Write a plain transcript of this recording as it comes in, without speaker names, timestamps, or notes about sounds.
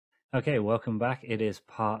Okay, welcome back. It is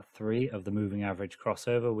part 3 of the moving average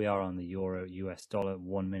crossover. We are on the Euro US dollar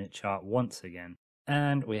 1 minute chart once again.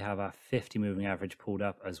 And we have our 50 moving average pulled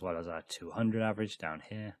up as well as our 200 average down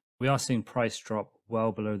here. We are seeing price drop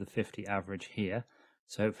well below the 50 average here.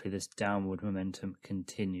 So hopefully this downward momentum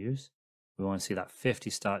continues. We want to see that 50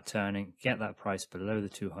 start turning, get that price below the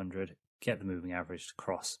 200, get the moving average to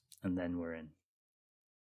cross, and then we're in.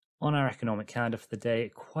 On our economic calendar for the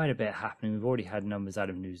day, quite a bit happening. We've already had numbers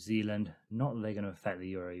out of New Zealand. Not that they're going to affect the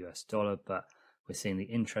Euro US dollar, but we're seeing the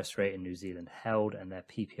interest rate in New Zealand held and their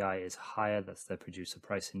PPI is higher. That's their producer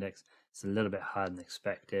price index. It's a little bit higher than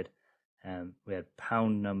expected. We had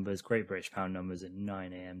pound numbers, Great British pound numbers at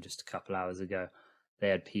 9 a.m. just a couple hours ago. They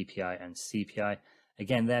had PPI and CPI.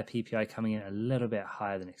 Again, their PPI coming in a little bit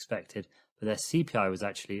higher than expected, but their CPI was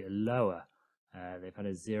actually lower. They've had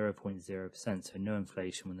a 0.0%, so no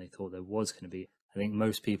inflation when they thought there was going to be. I think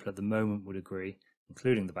most people at the moment would agree,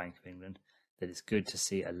 including the Bank of England, that it's good to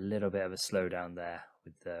see a little bit of a slowdown there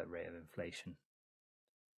with the rate of inflation.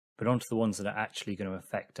 But on to the ones that are actually going to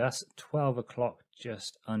affect us. 12 o'clock,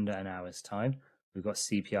 just under an hour's time. We've got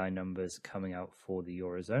CPI numbers coming out for the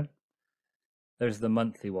Eurozone. Those are the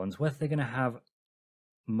monthly ones. Whether they're going to have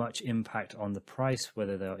much impact on the price,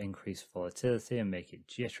 whether they'll increase volatility and make it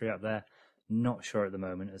jittery up there, not sure at the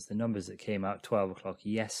moment, as the numbers that came out 12 o'clock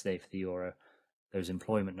yesterday for the euro, those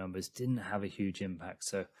employment numbers didn't have a huge impact,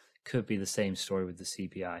 so could be the same story with the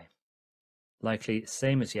CPI. Likely,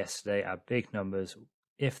 same as yesterday, our big numbers,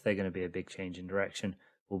 if they're going to be a big change in direction,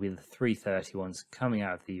 will be the 330 ones coming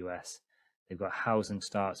out of the US. They've got housing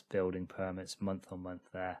starts, building permits month on month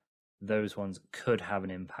there. Those ones could have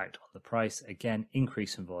an impact on the price. Again,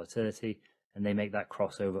 increase in volatility, and they make that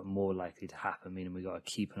crossover more likely to happen, meaning we've got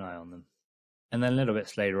to keep an eye on them. And then a little bit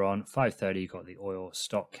later on, 5:30, you've got the oil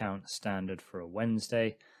stock count standard for a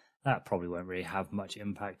Wednesday. That probably won't really have much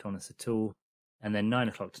impact on us at all. And then 9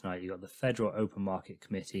 o'clock tonight, you've got the Federal Open Market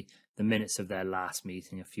Committee, the minutes of their last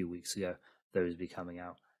meeting a few weeks ago. Those will be coming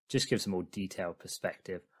out. Just gives a more detailed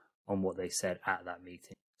perspective on what they said at that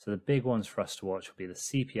meeting. So the big ones for us to watch will be the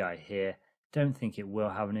CPI here. Don't think it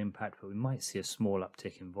will have an impact, but we might see a small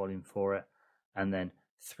uptick in volume for it. And then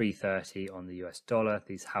 330 on the US dollar,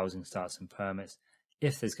 these housing starts and permits.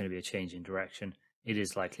 If there's going to be a change in direction, it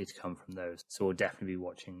is likely to come from those. So we'll definitely be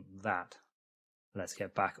watching that. Let's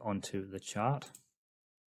get back onto the chart.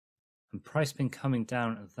 And price been coming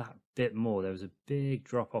down that bit more. There was a big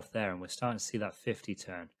drop off there, and we're starting to see that 50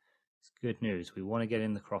 turn. It's good news. We want to get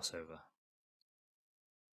in the crossover.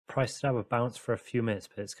 Price did have a bounce for a few minutes,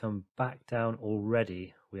 but it's come back down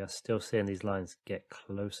already. We are still seeing these lines get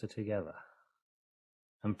closer together.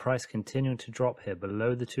 And price continuing to drop here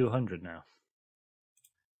below the 200 now.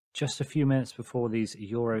 Just a few minutes before these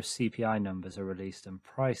Euro CPI numbers are released, and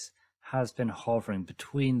price has been hovering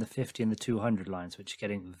between the 50 and the 200 lines, which are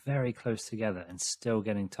getting very close together and still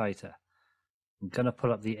getting tighter. I'm going to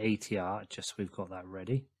pull up the ATR just so we've got that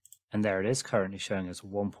ready. And there it is, currently showing us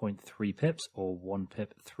 1.3 pips or 1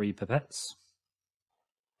 pip 3 pipettes.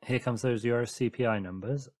 Here comes those Euro CPI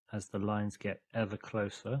numbers as the lines get ever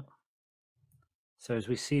closer. So as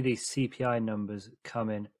we see these CPI numbers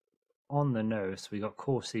come in on the nose, we got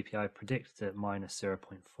core CPI predicted at minus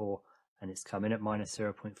 0.4, and it's come in at minus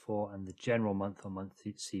 0.4, and the general month-on-month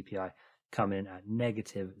CPI come in at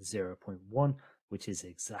negative 0.1, which is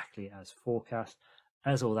exactly as forecast.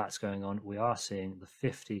 As all that's going on, we are seeing the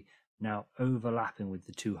 50 now overlapping with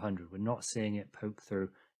the 200. We're not seeing it poke through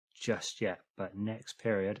just yet, but next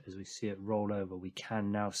period, as we see it roll over, we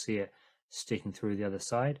can now see it sticking through the other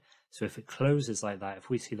side. So if it closes like that, if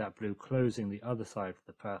we see that blue closing the other side of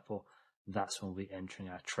the purple, that's when we'll be entering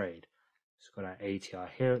our trade. So we've got our ATR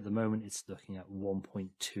here. At the moment, it's looking at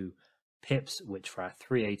 1.2 pips, which for our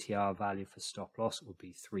 3 ATR value for stop loss would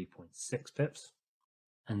be 3.6 pips.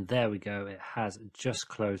 And there we go. It has just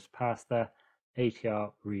closed past there.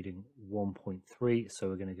 ATR reading 1.3, so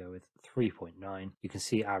we're going to go with 3.9. You can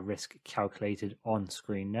see our risk calculated on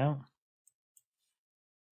screen now.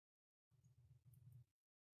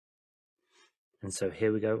 And so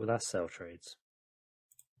here we go with our sell trades.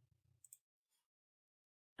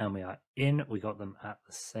 And we are in. We got them at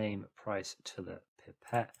the same price to the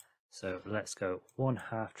pipette. So let's go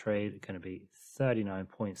 1/2 trade, going to be 39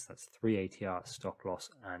 points. That's 3 ATR stop loss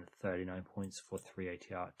and 39 points for 3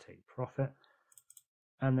 ATR take profit.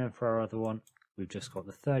 And then for our other one, we've just got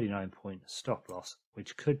the 39-point stop loss,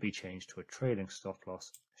 which could be changed to a trailing stop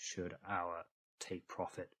loss should our take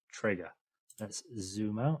profit trigger. Let's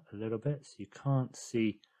zoom out a little bit so you can't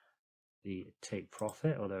see the take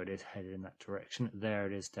profit, although it is headed in that direction. There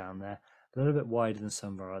it is down there. A little bit wider than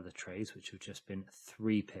some of our other trades, which have just been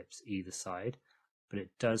 3 pips either side. but it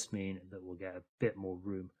does mean that we'll get a bit more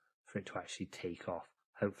room for it to actually take off.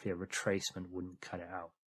 Hopefully a retracement wouldn't cut it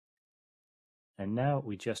out. And now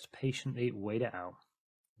we just patiently wait it out.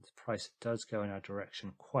 The price does go in our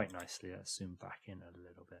direction quite nicely. Let's zoom back in a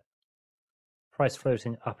little bit. Price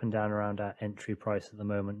floating up and down around our entry price at the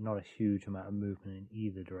moment. Not a huge amount of movement in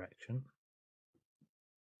either direction.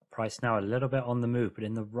 Price now a little bit on the move, but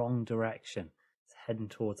in the wrong direction. It's heading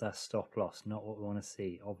towards our stop loss. Not what we want to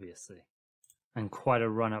see, obviously. And quite a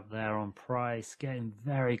run up there on price. Getting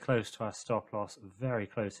very close to our stop loss. Very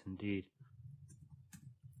close indeed.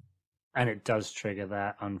 And it does trigger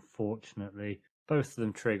there, unfortunately. Both of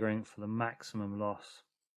them triggering for the maximum loss.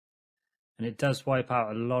 And it does wipe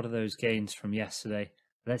out a lot of those gains from yesterday.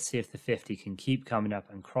 Let's see if the 50 can keep coming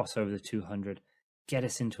up and cross over the 200. Get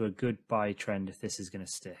us into a good buy trend if this is going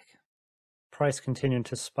to stick. Price continuing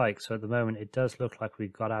to spike, so at the moment it does look like we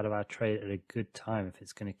got out of our trade at a good time if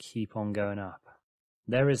it's going to keep on going up.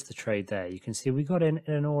 There is the trade there. You can see we got in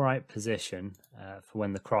an alright position for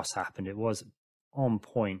when the cross happened. It was on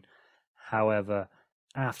point. However,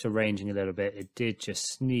 after ranging a little bit, it did just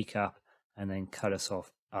sneak up and then cut us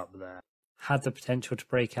off up there. Had the potential to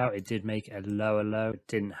break out. It did make a lower low. It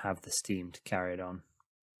didn't have the steam to carry it on.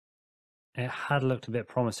 It had looked a bit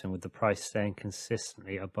promising with the price staying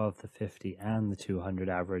consistently above the 50 and the 200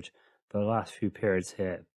 average, but the last few periods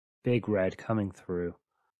here, big red coming through.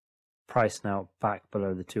 Price now back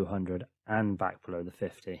below the 200 and back below the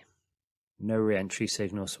 50. No re-entry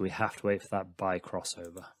signal, so we have to wait for that buy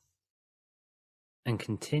crossover. And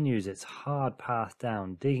continues its hard path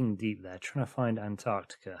down, digging deep there, trying to find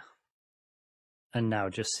Antarctica. And now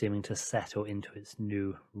just seeming to settle into its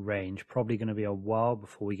new range. Probably going to be a while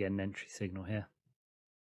before we get an entry signal here.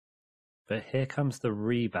 But here comes the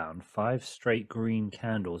rebound. 5 straight green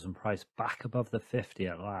candles and price back above the 50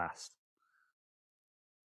 at last.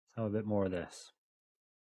 Let's have a bit more of this.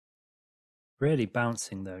 Really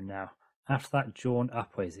bouncing though now. After that jaunt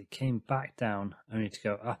upwards, it came back down only to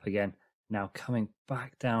go up again. Now coming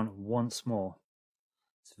back down once more.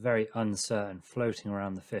 It's very uncertain, floating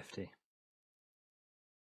around the 50.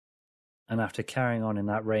 And after carrying on in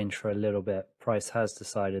that range for a little bit, price has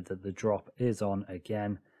decided that the drop is on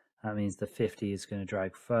again. That means the 50 is going to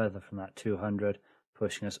drag further from that 200,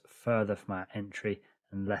 pushing us further from our entry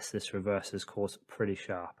unless this reverses course pretty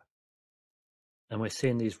sharp. And we're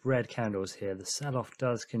seeing these red candles here. The sell-off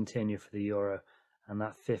does continue for the euro, and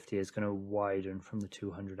that 50 is going to widen from the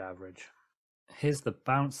 200 average. Here's the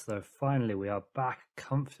bounce though. Finally, we are back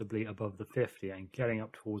comfortably above the 50 and getting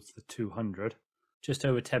up towards the 200. Just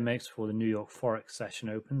over 10 minutes before the New York Forex session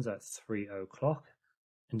opens at 3 o'clock.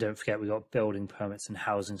 And don't forget, we got building permits and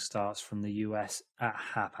housing starts from the US at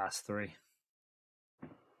 3:30.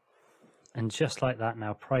 And just like that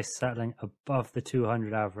now, price settling above the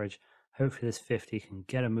 200 average. Hopefully this 50 can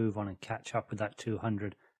get a move on and catch up with that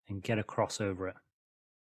 200 and get a cross over it.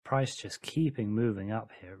 Price just keeping moving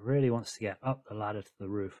up here. It really wants to get up the ladder to the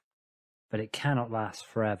roof. But it cannot last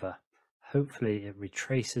forever. Hopefully it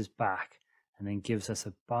retraces back and then gives us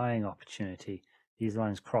a buying opportunity. These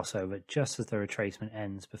lines cross over just as the retracement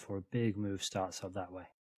ends before a big move starts up that way,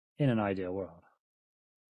 in an ideal world.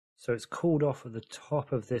 So it's cooled off at the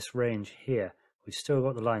top of this range here. We've still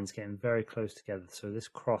got the lines getting very close together, so this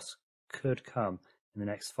cross could come in the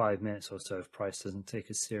next 5 minutes or so if price doesn't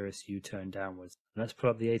take a serious U-turn downwards. Let's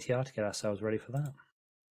pull up the ATR to get ourselves ready for that.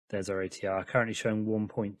 There's our ATR, currently showing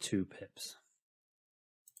 1.2 pips.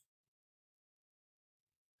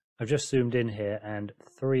 I've just zoomed in here and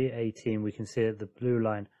 318, we can see that the blue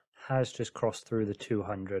line has just crossed through the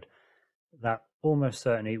 200. That almost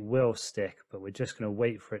certainly will stick, but we're just going to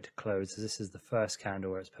wait for it to close as this is the first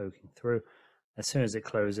candle where it's poking through. As soon as it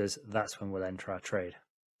closes, that's when we'll enter our trade.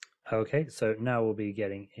 Okay, so now we'll be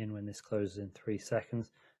getting in when this closes in 3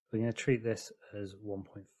 seconds. We're going to treat this as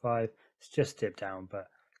 1.5. It's just dipped down, but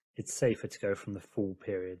it's safer to go from the full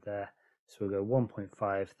period there. So we'll go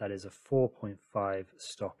 1.5, that is a 4.5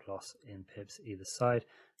 stop loss in pips either side.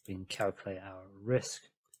 We can calculate our risk.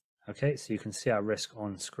 Okay, so you can see our risk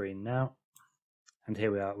on screen now. And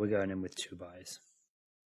here we are, we're going in with 2 buys.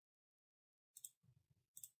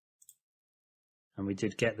 And we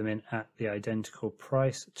did get them in at the identical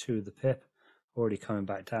price to the pip. Already coming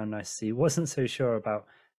back down, nice to see. Wasn't so sure about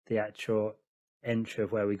the actual entry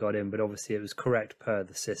of where we got in, but obviously it was correct per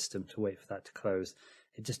the system to wait for that to close.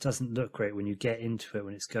 It just doesn't look great when you get into it,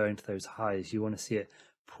 when it's going to those highs. You want to see it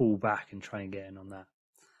pull back and try and get in on that.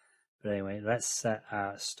 But anyway, let's set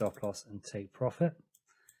our stop loss and take profit.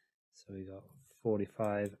 So we got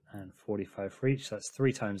 45 and 45 for each. So that's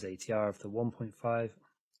 3 times ATR of the 1.5.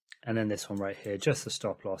 And then this one right here, just the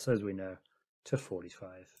stop loss, as we know, to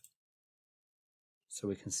 45. So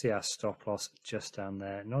we can see our stop loss just down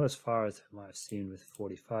there, not as far as we might have seen with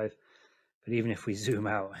 45, but even if we zoom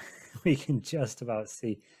out, we can just about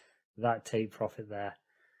see that take profit there.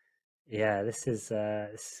 Yeah, this is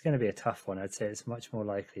going to be a tough one. I'd say it's much more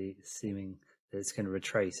likely seeming that it's going to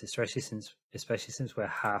retrace, especially since we're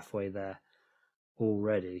halfway there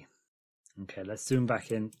already. Okay, let's zoom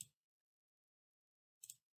back in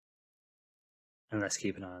and let's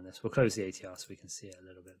keep an eye on this. We'll close the ATR so we can see it a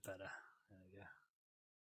little bit better. There we go.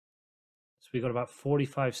 So we've got about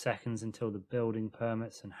 45 seconds until the building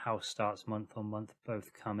permits and house starts month on month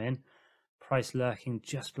both come in. Price lurking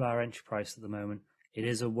just below our entry price at the moment. It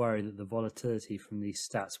is a worry that the volatility from these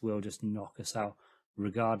stats will just knock us out,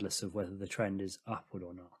 regardless of whether the trend is upward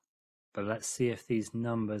or not. But let's see if these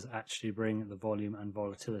numbers actually bring the volume and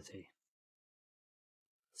volatility.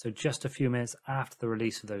 So just a few minutes after the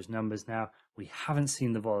release of those numbers now, we haven't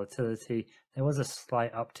seen the volatility. There was a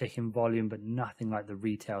slight uptick in volume, but nothing like the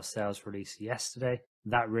retail sales release yesterday.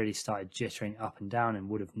 That really started jittering up and down and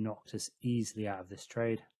would have knocked us easily out of this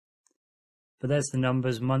trade. But there's the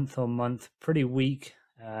numbers month on month, pretty weak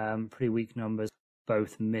numbers,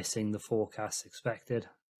 both missing the forecasts expected.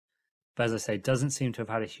 But as I say, doesn't seem to have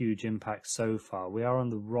had a huge impact so far. We are on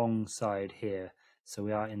the wrong side here, so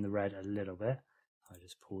we are in the red a little bit. I'll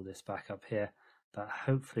just pull this back up here, but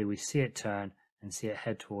hopefully we see it turn and see it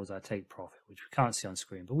head towards our take profit, which we can't see on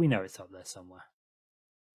screen, but we know it's up there somewhere.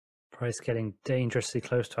 Price getting dangerously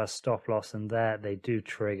close to our stop loss, and there they do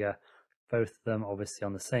trigger, both of them obviously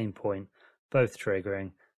on the same point, both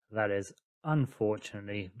triggering. That is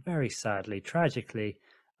unfortunately, very sadly, tragically,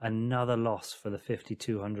 another loss for the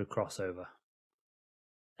 5200 crossover.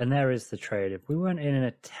 And there is the trade. If we weren't in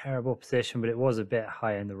a terrible position, but it was a bit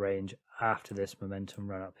high in the range after this momentum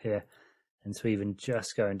run up here. And so even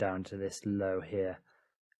just going down to this low here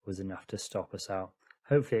was enough to stop us out.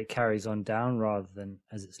 Hopefully it carries on down rather than,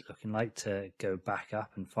 as it's looking like, to go back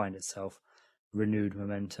up and find itself renewed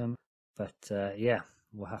momentum. But yeah,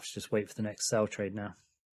 we'll have to just wait for the next sell trade now.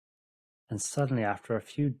 And suddenly, after a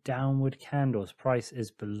few downward candles, price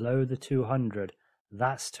is below the 200.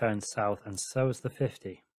 That's turned south, and so is the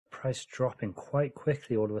 50. Price dropping quite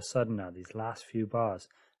quickly all of a sudden now, these last few bars,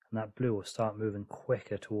 and that blue will start moving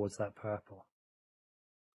quicker towards that purple.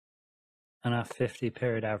 And our 50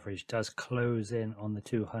 period average does close in on the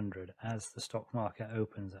 200 as the stock market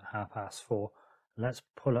opens at 4:30. Let's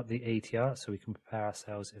pull up the ATR so we can prepare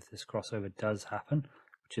ourselves if this crossover does happen,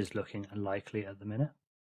 which is looking unlikely at the minute.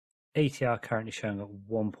 ATR currently showing at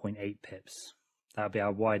 1.8 pips. That'll be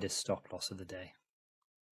our widest stop loss of the day.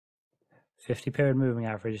 50 period moving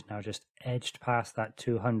average now just edged past that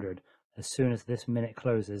 200. As soon as this minute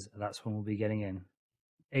closes, that's when we'll be getting in.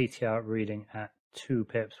 ATR reading at 2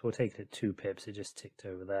 pips. We'll take it at 2 pips. It just ticked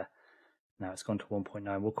over there. Now it's gone to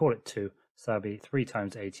 1.9. We'll call it 2. So that'll be 3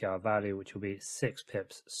 times ATR value, which will be 6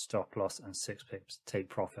 pips stop loss and 6 pips take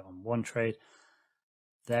profit on one trade.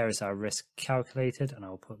 There is our risk calculated, and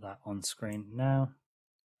I'll put that on screen now.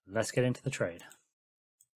 Let's get into the trade.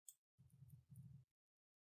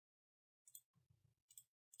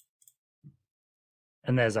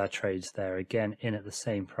 And there's our trades there again, in at the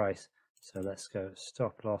same price. So let's go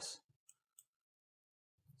stop loss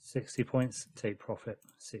 60 points, take profit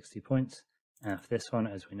 60 points. And for this one,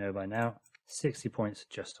 as we know by now, 60 points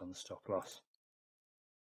just on the stop loss.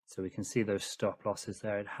 So we can see those stop losses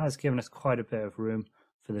there. It has given us quite a bit of room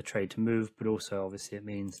for the trade to move, but also obviously it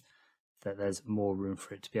means that there's more room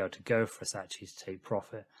for it to be able to go, for us actually to take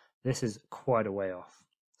profit. This is quite a way off,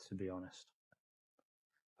 to be honest.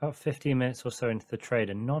 About 15 minutes or so into the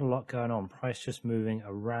trade and not a lot going on. Price just moving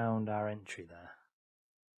around our entry there.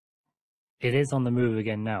 It is on the move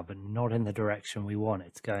again now, but not in the direction we want.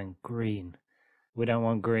 It's going green. We don't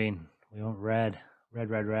want green. We want red. Red,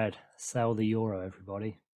 red, red. Sell the euro,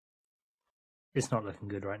 everybody. It's not looking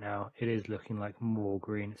good right now. It is looking like more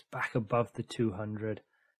green. It's back above the 200.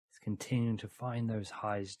 It's continuing to find those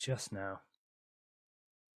highs just now.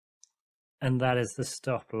 And that is the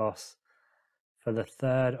stop loss for the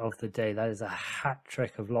third of the day. That is a hat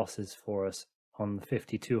trick of losses for us on the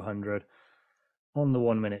 5200 on the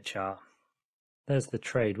 1 minute chart. There's the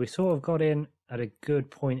trade. We sort of got in at a good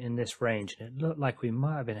point in this range, and it looked like we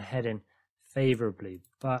might have been heading favorably,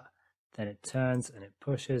 but then it turns and it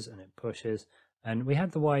pushes and it pushes, and we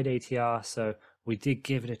had the wide ATR, so we did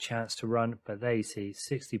give it a chance to run, but there you see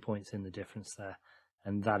 60 points in the difference there,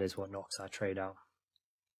 and that is what knocks our trade out.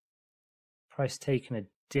 Price taking a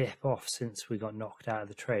dip off since we got knocked out of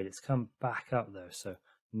the trade. It's come back up though, so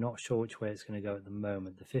not sure which way it's going to go at the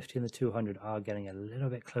moment. The 50 and the 200 are getting a little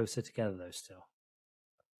bit closer together though still.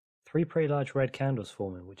 3 pretty large red candles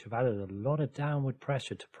forming, which have added a lot of downward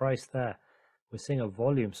pressure to price there. We're seeing a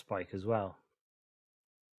volume spike as well.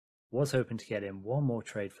 Was hoping to get in one more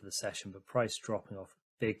trade for the session, but price dropping off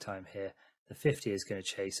big time here. The 50 is going to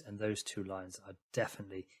chase, and those two lines are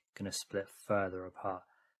definitely going to split further apart.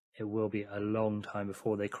 It will be a long time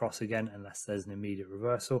before they cross again unless there's an immediate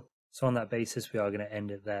reversal. So on that basis, we are going to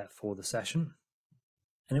end it there for the session.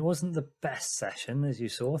 And it wasn't the best session, as you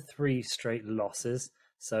saw, 3 straight losses,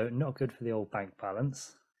 so not good for the old bank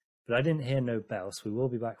balance. But I didn't hear no bell, so we will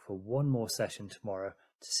be back for one more session tomorrow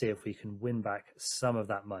to see if we can win back some of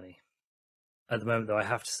that money. At the moment, though, I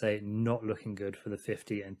have to say, not looking good for the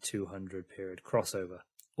 50 and 200 period crossover,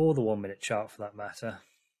 or the 1 minute chart for that matter.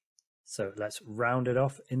 So let's round it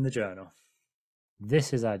off in the journal.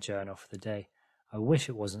 This is our journal for the day. I wish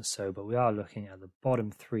it wasn't so, but we are looking at the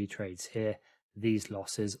bottom 3 trades here. These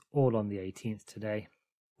losses all on the 18th today.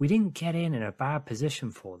 We didn't get in a bad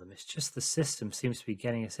position for them. It's just the system seems to be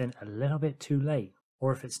getting us in a little bit too late.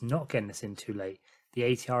 Or if it's not getting us in too late, the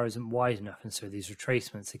ATR isn't wide enough, and so these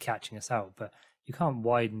retracements are catching us out. But you can't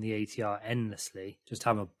widen the ATR endlessly, just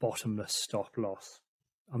have a bottomless stop loss.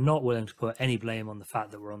 I'm not willing to put any blame on the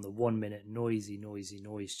fact that we're on the 1 minute noisy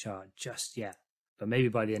chart just yet, but maybe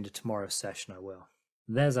by the end of tomorrow's session I will.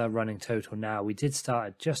 There's our running total now. We did start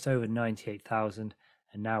at just over 98,000,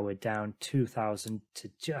 and now we're down 2,000 to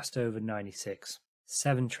just over 96.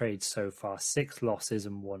 7 trades so far, 6 losses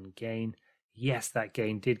and 1 gain. Yes, that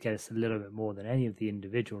gain did get us a little bit more than any of the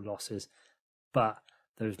individual losses, but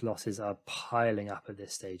those losses are piling up at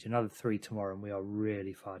this stage. Another 3 tomorrow and we are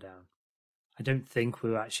really far down. I don't think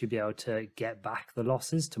we'll actually be able to get back the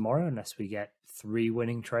losses tomorrow unless we get 3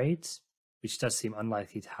 winning trades, which does seem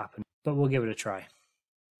unlikely to happen, but we'll give it a try.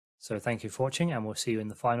 So thank you for watching, and we'll see you in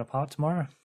the final part tomorrow.